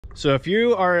So if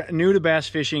you are new to bass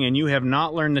fishing and you have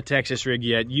not learned the Texas rig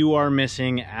yet, you are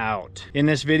missing out. In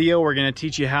this video, we're gonna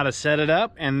teach you how to set it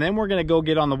up, and then we're gonna go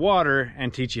get on the water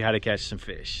and teach you how to catch some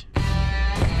fish.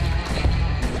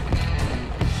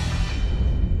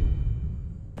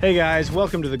 Hey guys,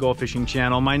 welcome to the Goal Fishing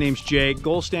Channel. My name's Jake.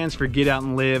 Goal stands for Get Out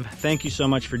and Live. Thank you so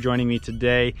much for joining me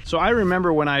today. So I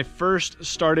remember when I first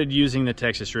started using the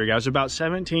Texas rig, I was about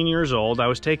 17 years old. I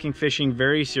was taking fishing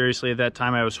very seriously at that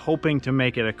time. I was hoping to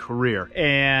make it a career.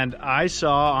 And I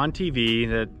saw on TV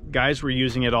that guys were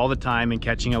using it all the time and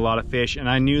catching a lot of fish, and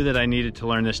I knew that I needed to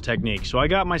learn this technique. So I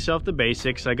got myself the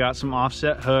basics. I got some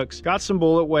offset hooks, got some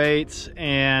bullet weights,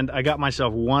 and I got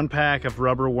myself one pack of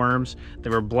rubber worms. They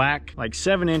were black, like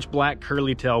 7-inch black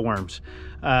curly tail worms,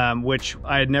 which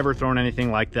I had never thrown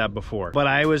anything like that before. But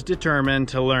I was determined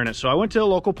to learn it. So I went to a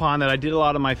local pond that I did a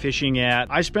lot of my fishing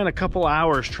at. I spent a couple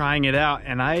hours trying it out,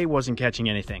 and I wasn't catching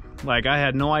anything. Like, I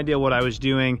had no idea what I was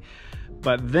doing.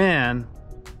 But then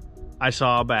I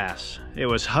saw a bass. It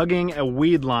was hugging a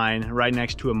weed line right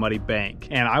next to a muddy bank.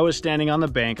 And I was standing on the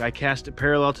bank. I cast it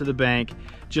parallel to the bank,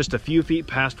 just a few feet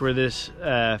past where this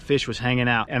fish was hanging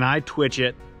out. And I twitch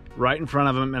it right in front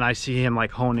of him, and I see him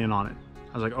like hone in on it.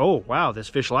 I was like, oh, wow, this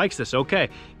fish likes this. Okay,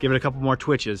 give it a couple more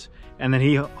twitches. And then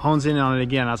he hones in on it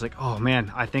again. I was like, oh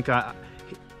man, I think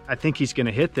he's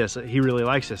gonna hit this. He really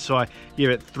likes this. So I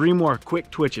give it 3 more quick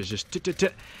twitches, just t-t-t.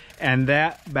 And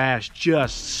that bass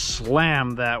just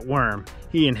slammed that worm.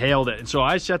 He inhaled it. And so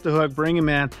I set the hook, bring him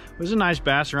in. It was a nice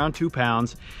bass, around 2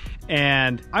 pounds.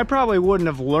 And I probably wouldn't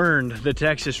have learned the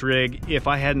Texas rig if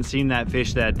I hadn't seen that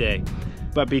fish that day.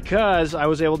 But because I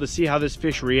was able to see how this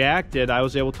fish reacted, I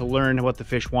was able to learn what the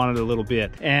fish wanted a little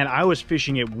bit. And I was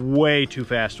fishing it way too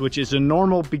fast, which is a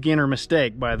normal beginner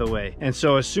mistake, by the way. And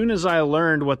so as soon as I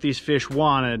learned what these fish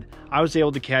wanted, I was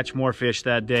able to catch more fish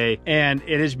that day. And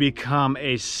it has become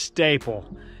a staple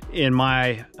in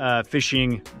my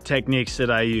fishing techniques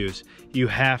that I use. You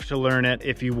have to learn it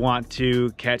if you want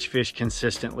to catch fish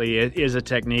consistently. It is a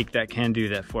technique that can do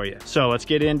that for you. So let's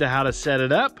get into how to set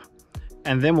it up,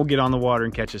 and then we'll get on the water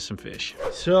and catch us some fish.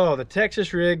 So the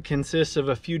Texas rig consists of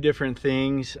a few different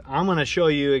things. I'm gonna show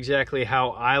you exactly how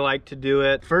I like to do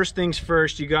it. First things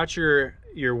first, you got your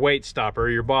weight stopper,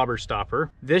 your bobber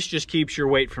stopper. This just keeps your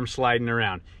weight from sliding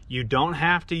around. You don't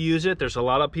have to use it. There's a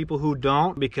lot of people who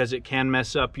don't, because it can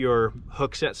mess up your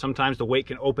hook set. Sometimes the weight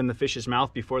can open the fish's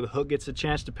mouth before the hook gets a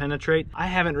chance to penetrate. I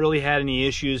haven't really had any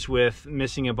issues with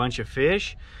missing a bunch of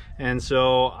fish, and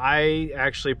so I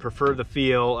actually prefer the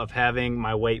feel of having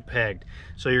my weight pegged.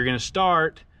 So you're gonna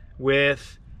start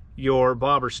with your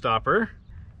bobber stopper.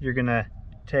 You're gonna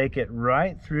take it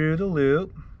right through the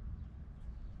loop,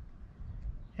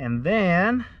 and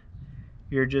then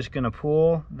you're just gonna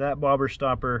pull that bobber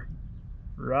stopper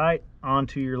right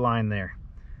onto your line there,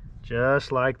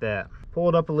 just like that. Pull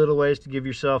it up a little ways to give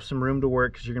yourself some room to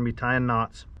work, because you're gonna be tying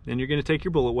knots. Then you're gonna take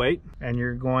your bullet weight and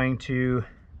you're going to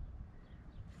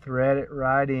thread it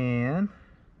right in.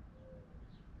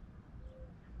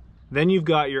 Then you've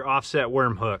got your offset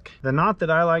worm hook. The knot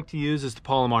that I like to use is the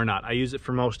Palomar knot. I use it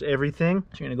for most everything.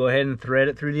 So you're gonna go ahead and thread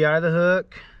it through the eye of the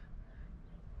hook,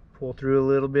 pull through a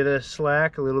little bit of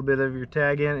slack, a little bit of your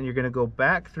tag in, and you're gonna go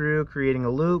back through, creating a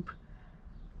loop,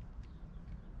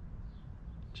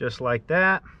 just like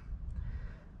that.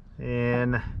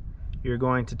 And you're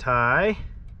going to tie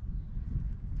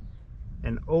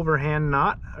an overhand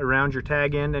knot around your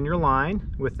tag end and your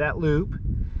line with that loop.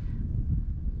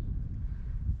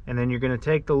 And then you're gonna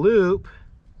take the loop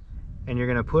and you're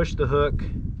gonna push the hook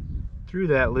through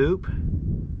that loop.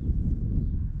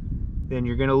 Then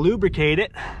you're gonna lubricate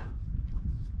it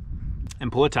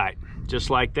and pull it tight, just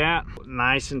like that.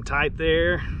 Nice and tight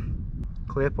there.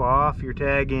 Clip off your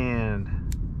tag end.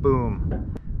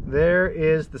 Boom. There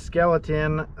is the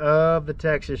skeleton of the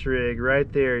Texas rig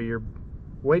right there. Your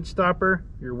weight stopper,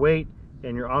 your weight,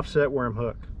 and your offset worm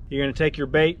hook. You're gonna take your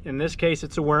bait. In this case,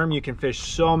 it's a worm. You can fish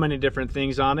so many different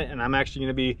things on it, and I'm actually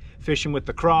gonna be fishing with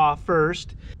the craw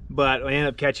first, but I end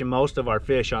up catching most of our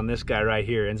fish on this guy right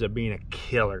here. It ends up being a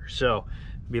killer. So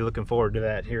be looking forward to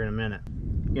that here in a minute.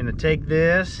 You're gonna take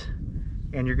this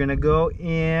and you're gonna go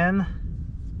in,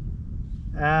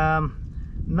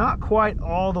 not quite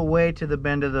all the way to the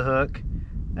bend of the hook.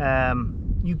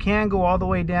 You can go all the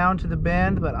way down to the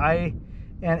bend, but I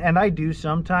do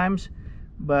sometimes,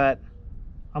 but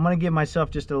I'm gonna give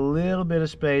myself just a little bit of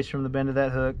space from the bend of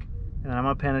that hook, and I'm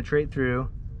gonna penetrate through.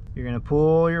 You're gonna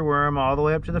pull your worm all the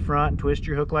way up to the front and twist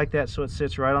your hook like that so it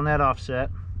sits right on that offset.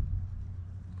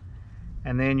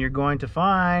 And then you're going to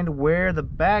find where the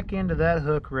back end of that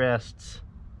hook rests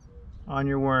on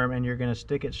your worm, and you're gonna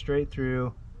stick it straight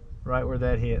through right where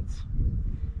that hits.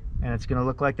 and it's gonna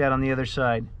look like that on the other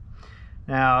side.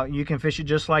 Now you can fish it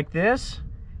just like this,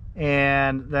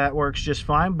 and that works just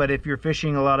fine, but if you're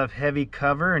fishing a lot of heavy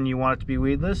cover and you want it to be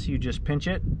weedless, you just pinch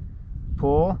it,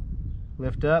 pull,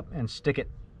 lift up, and stick it,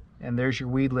 and there's your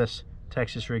weedless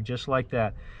Texas rig, just like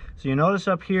that. So you notice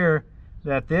up here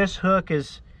that this hook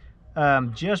is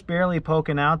just barely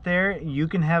poking out there. You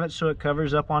can have it so it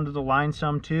covers up onto the line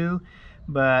some too,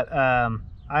 but I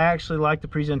actually like the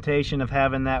presentation of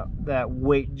having that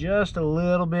weight just a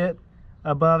little bit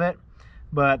above it.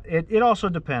 But it also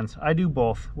depends. I do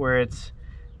both, where it's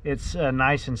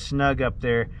nice and snug up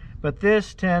there, but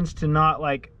this tends to not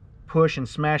like push and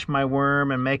smash my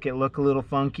worm and make it look a little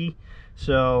funky.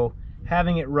 So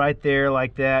having it right there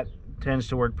like that tends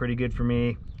to work pretty good for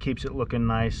me. Keeps it looking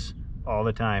nice all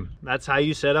the time. That's how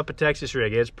you set up a Texas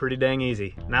rig. It's pretty dang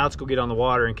easy. Now let's go get on the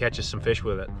water and catch us some fish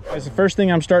with it. Guys, the first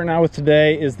thing I'm starting out with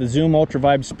today is the Zoom Ultra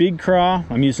Vibe Speed Craw.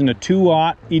 I'm using a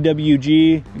 2-aught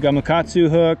EWG Gamakatsu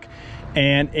hook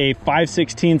and a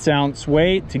 5/16 ounce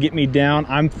weight to get me down.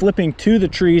 I'm flipping to the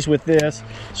trees with this,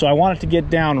 so I want it to get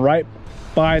down right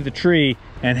by the tree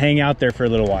and hang out there for a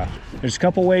little while. There's a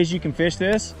couple ways you can fish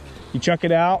this. You chuck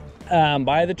it out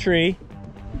by the tree,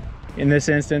 in this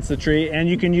instance the tree, and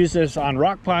you can use this on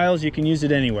rock piles, you can use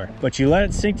it anywhere, but you let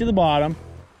it sink to the bottom.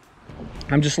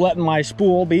 I'm just letting my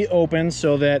spool be open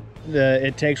so that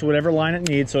it takes whatever line it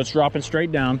needs, so it's dropping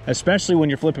straight down, especially when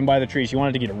you're flipping by the trees. You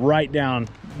want it to get right down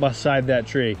beside that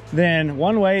tree. Then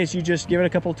one way is you just give it a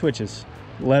couple of twitches,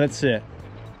 let it sit.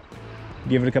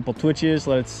 Give it a couple twitches,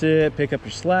 let it sit, pick up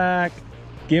your slack,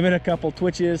 give it a couple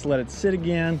twitches, let it sit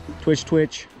again, twitch,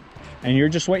 twitch, and you're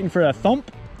just waiting for a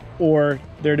thump or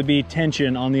there to be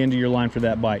tension on the end of your line for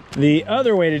that bite. The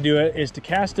other way to do it is to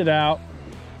cast it out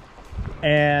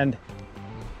and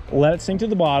let it sink to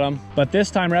the bottom, but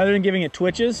this time, rather than giving it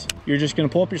twitches, you're just gonna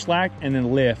pull up your slack and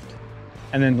then lift,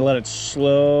 and then let it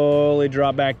slowly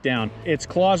drop back down. Its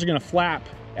claws are gonna flap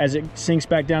as it sinks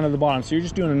back down to the bottom. So you're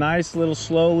just doing a nice little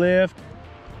slow lift,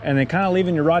 and then kind of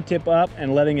leaving your rod tip up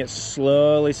and letting it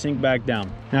slowly sink back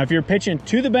down. Now, if you're pitching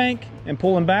to the bank and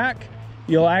pulling back,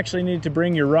 you'll actually need to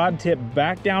bring your rod tip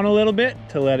back down a little bit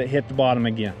to let it hit the bottom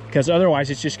again, because otherwise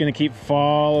it's just gonna keep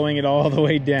following it all the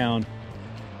way down,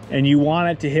 and you want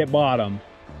it to hit bottom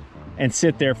and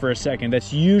sit there for a second.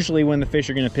 That's usually when the fish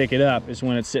are gonna pick it up, is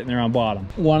when it's sitting there on bottom.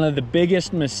 One of the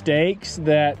biggest mistakes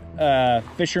that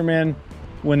fishermen,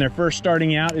 when they're first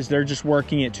starting out, is they're just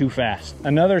working it too fast.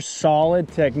 Another solid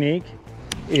technique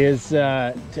is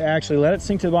to actually let it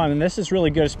sink to the bottom, and this is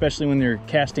really good, especially when you're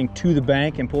casting to the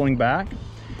bank and pulling back.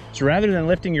 So rather than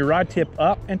lifting your rod tip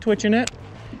up and twitching it,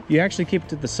 you actually keep it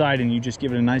to the side and you just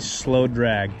give it a nice slow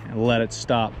drag and let it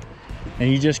stop.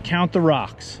 And you just count the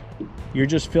rocks. You're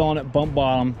just feeling it bump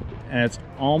bottom, and it's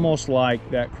almost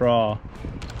like that craw.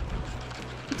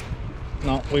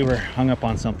 No, we were hung up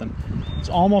on something. It's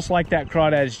almost like that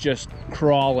crawdad is just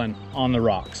crawling on the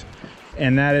rocks.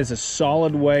 And that is a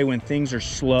solid way, when things are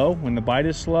slow, when the bite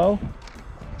is slow,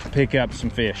 to pick up some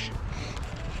fish.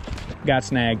 Got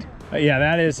snagged. Yeah,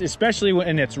 that is, especially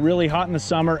when it's really hot in the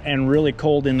summer and really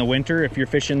cold in the winter. If you're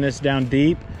fishing this down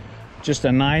deep, just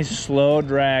a nice slow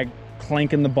drag,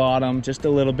 clanking the bottom just a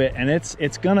little bit, and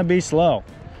it's gonna be slow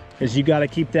because you got to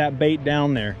keep that bait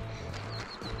down there.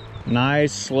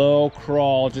 Nice slow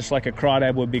crawl, just like a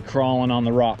crawdad would be crawling on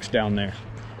the rocks down there,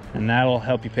 and that'll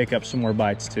help you pick up some more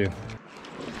bites too.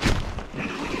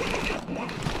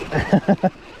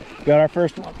 Got our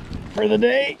first one for the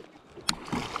day.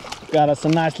 Got us a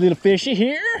nice little fishy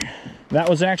here. That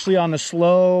was actually on the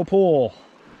slow pull.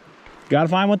 Gotta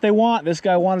find what they want. This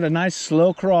guy wanted a nice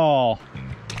slow crawl.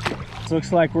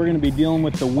 Looks like we're going to be dealing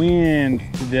with the wind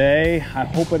today. I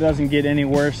hope it doesn't get any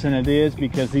worse than it is,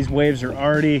 because these waves are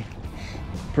already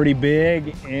pretty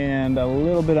big and a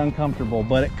little bit uncomfortable,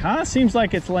 but it kind of seems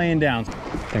like it's laying down.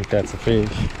 I think that's a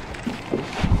fish.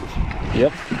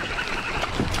 Yep.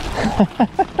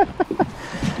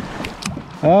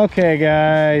 Okay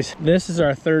guys, this is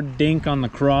our third dink on the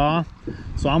craw,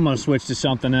 so I'm going to switch to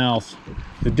something else.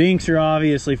 The dinks are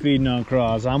obviously feeding on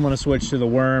craws. I'm going to switch to the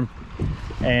worm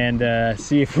and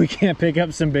see if we can't pick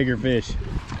up some bigger fish.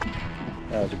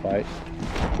 That was a bite.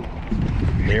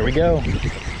 There we go.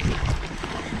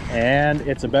 And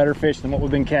it's a better fish than what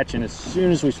we've been catching as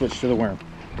soon as we switch to the worm.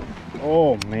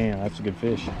 Oh man, that's a good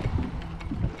fish.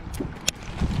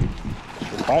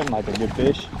 It's biting like a good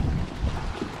fish.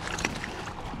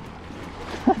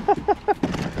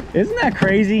 Isn't that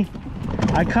crazy?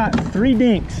 I caught 3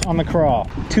 dinks on the craw,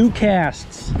 2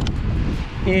 casts,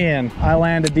 and I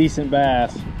land a decent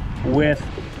bass with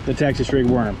the Texas rig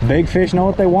worm. Big fish know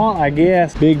what they want, I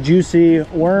guess. Big juicy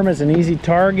worm is an easy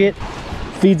target,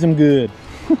 feeds them good.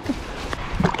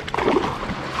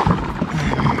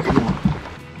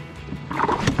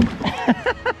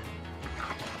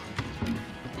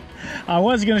 I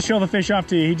was gonna show the fish off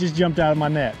to you, he just jumped out of my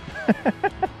net.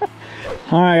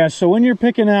 All right guys, so when you're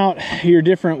picking out your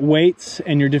different weights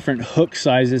and your different hook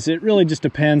sizes, it really just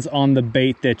depends on the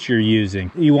bait that you're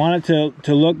using. You want it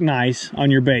to look nice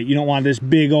on your bait. You don't want this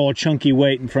big old chunky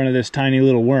weight in front of this tiny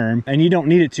little worm, and you don't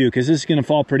need it to, because this is gonna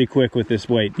fall pretty quick with this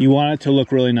weight. You want it to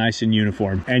look really nice and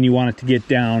uniform, and you want it to get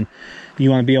down. You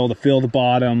want to be able to fill the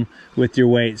bottom with your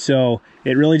weight. So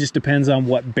it really just depends on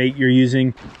what bait you're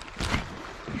using.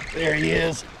 There he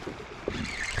is.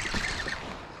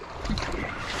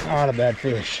 Not a bad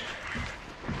fish.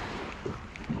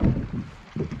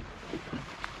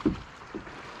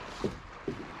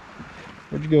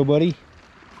 Where'd you go, buddy?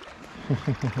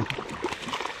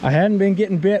 I hadn't been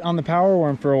getting bit on the power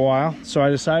worm for a while, so I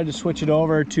decided to switch it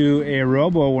over to a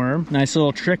robo worm. Nice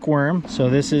little trick worm. So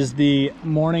this is the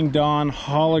Morning Dawn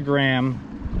hologram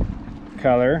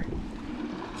color,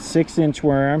 6-inch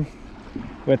worm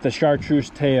with the chartreuse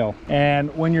tail.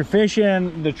 And when you're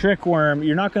fishing the trick worm,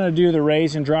 you're not going to do the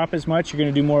raise and drop as much. You're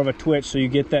going to do more of a twitch, so you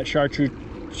get that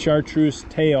chartreuse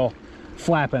tail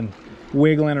flapping,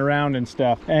 wiggling around and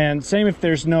stuff. And same if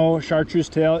there's no chartreuse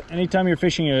tail. Anytime you're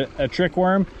fishing a trick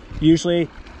worm, usually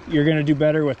you're going to do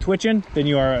better with twitching than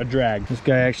you are a drag. This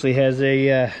guy actually has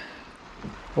a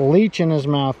leech in his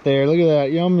mouth there. Look at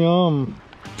that. Yum yum.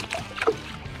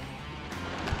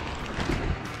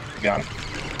 Got him.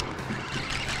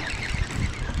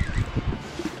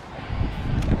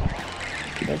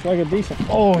 That's like a decent.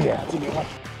 Oh yeah, that's a good one.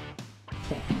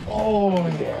 Oh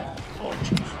yeah. Oh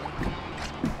jeez.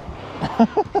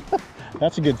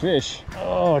 That's a good fish.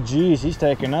 Oh geez, he's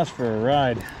taking us for a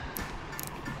ride.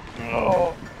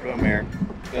 Oh, come here.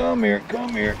 Come here, come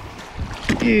here.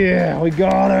 Yeah, we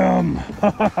got him.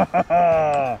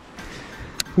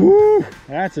 Woo,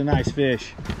 that's a nice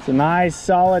fish. It's a nice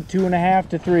solid 2.5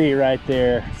 to 3 right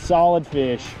there. Solid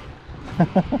fish.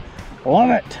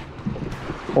 Love it.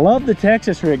 Love the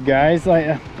Texas rig, guys.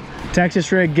 Like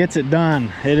Texas rig gets it done.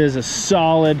 It is a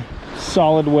solid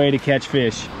way to catch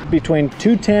fish. Between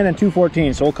 210 and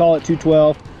 214, so we'll call it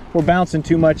 212. We're bouncing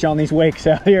too much on these wakes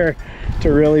out here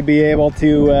to really be able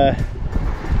to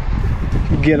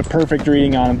get a perfect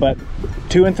reading on them. But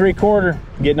 2 3/4,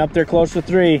 getting up there close to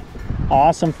 3.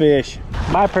 Awesome fish.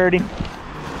 Bye, Purdy.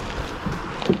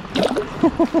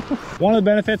 One of the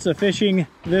benefits of fishing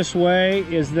this way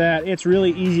is that it's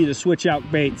really easy to switch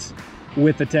out baits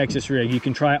with the Texas rig. You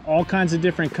can try all kinds of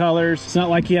different colors. It's not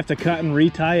like you have to cut and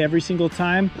retie every single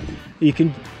time. You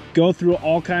can go through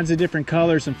all kinds of different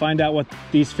colors and find out what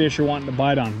these fish are wanting to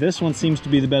bite on. This one seems to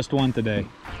be the best one today.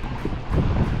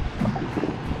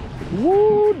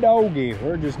 Woo doggy,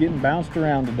 we're just getting bounced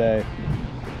around today.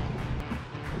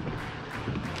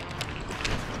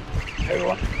 There's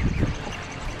one.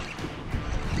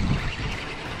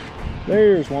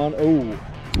 There's one. Oh.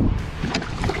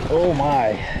 Oh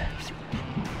my.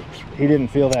 He didn't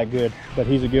feel that good, but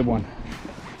he's a good one.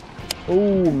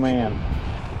 Oh man.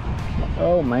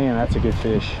 Oh man, that's a good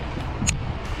fish.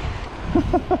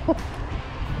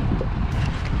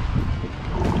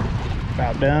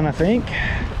 About done, I think.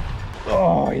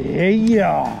 Oh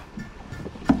yeah.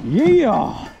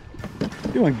 Yeah.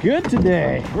 Doing good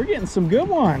today. We're getting some good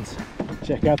ones.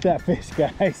 Check out that fish,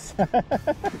 guys.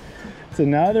 It's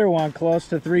another one close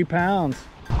to 3 pounds.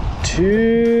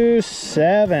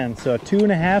 2.7, so a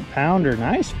 2.5 pounder.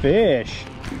 Nice fish.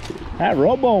 That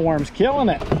robo worm's killing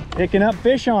it. Picking up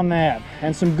fish on that,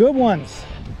 and some good ones.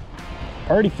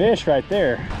 Purdy fish right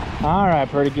there. All right,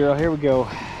 Purdy girl, here we go.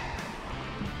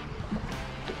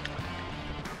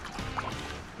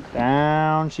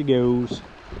 Down she goes.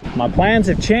 My plans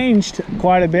have changed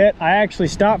quite a bit. I actually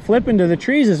stopped flipping to the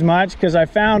trees as much because I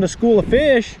found a school of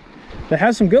fish that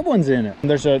has some good ones in it.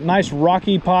 There's a nice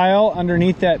rocky pile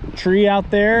underneath that tree out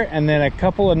there, and then a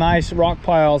couple of nice rock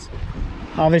piles.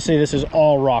 Obviously this is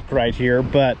all rock right here,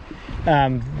 but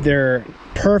they're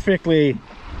perfectly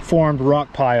formed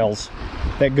rock piles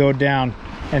that go down.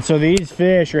 And so these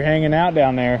fish are hanging out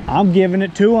down there. I'm giving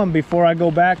it to them before I go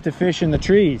back to fishing the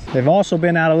trees. They've also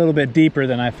been out a little bit deeper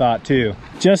than I thought too.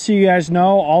 Just so you guys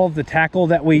know, all of the tackle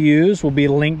that we use will be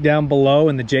linked down below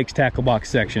in the Jake's Tackle Box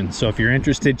section. So if you're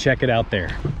interested, check it out there.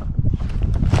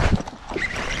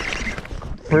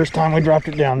 First time we dropped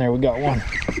it down there, we got one.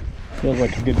 Feels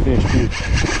like a good fish too.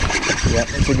 Yep,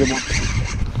 that's a good one.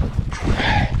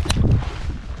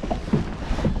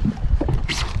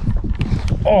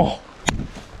 Oh.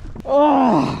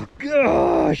 Oh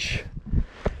gosh,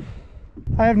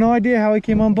 I have no idea how he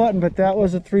came unbuttoned, but that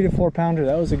was a 3 to 4 pounder.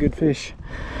 That was a good fish.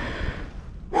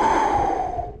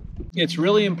 It's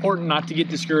really important not to get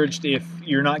discouraged if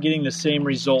you're not getting the same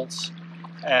results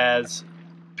as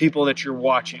people that you're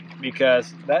watching,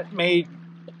 because that may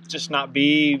just not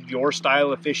be your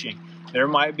style of fishing. There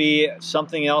might be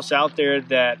something else out there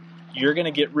that you're going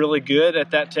to get really good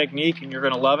at that technique and you're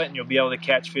going to love it and you'll be able to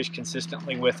catch fish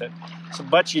consistently with it. So,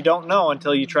 but you don't know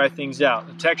until you try things out.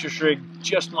 The Texas rig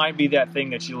just might be that thing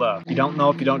that you love. You don't know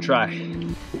if you don't try.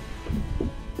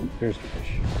 There's a fish.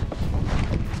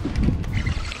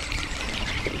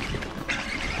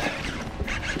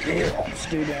 Yeah,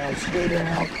 stay down, stay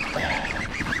down.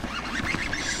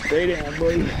 Stay down,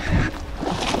 buddy.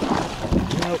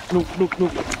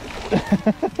 Nope.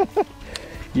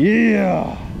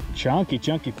 Yeah.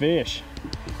 Chunky fish.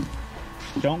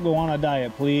 Don't go on a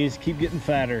diet, please. Keep getting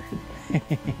fatter.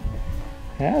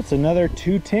 That's another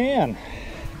 210.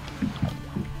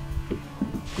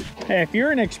 Hey, if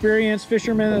you're an experienced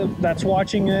fisherman that's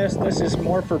watching this, this is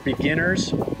more for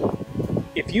beginners.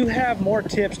 If you have more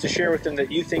tips to share with them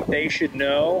that you think they should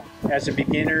know as a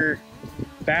beginner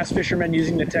bass fisherman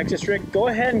using the Texas rig, go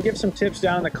ahead and give some tips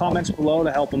down in the comments below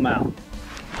to help them out.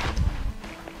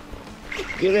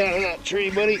 Get out of that tree,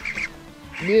 buddy.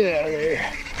 Get out of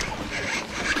there.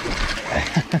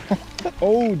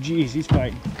 Oh, geez, he's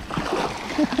fighting.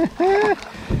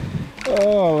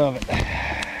 Oh, I love it.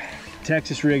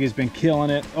 Texas rig has been killing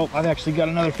it. Oh, I've actually got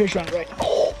another fish on it right.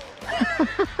 Oh.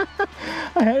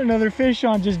 I had another fish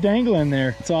on just dangling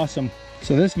there. It's awesome.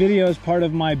 So this video is part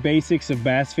of my Basics of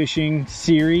Bass Fishing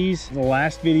series. The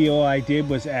last video I did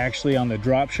was actually on the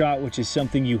drop shot, which is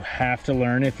something you have to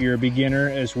learn if you're a beginner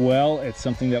as well. It's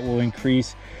something that will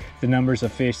increase the numbers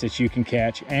of fish that you can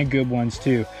catch, and good ones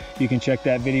too. You can check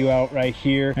that video out right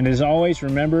here. And as always,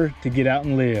 remember to get out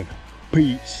and live.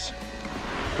 Peace.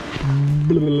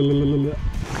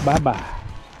 Bye-bye.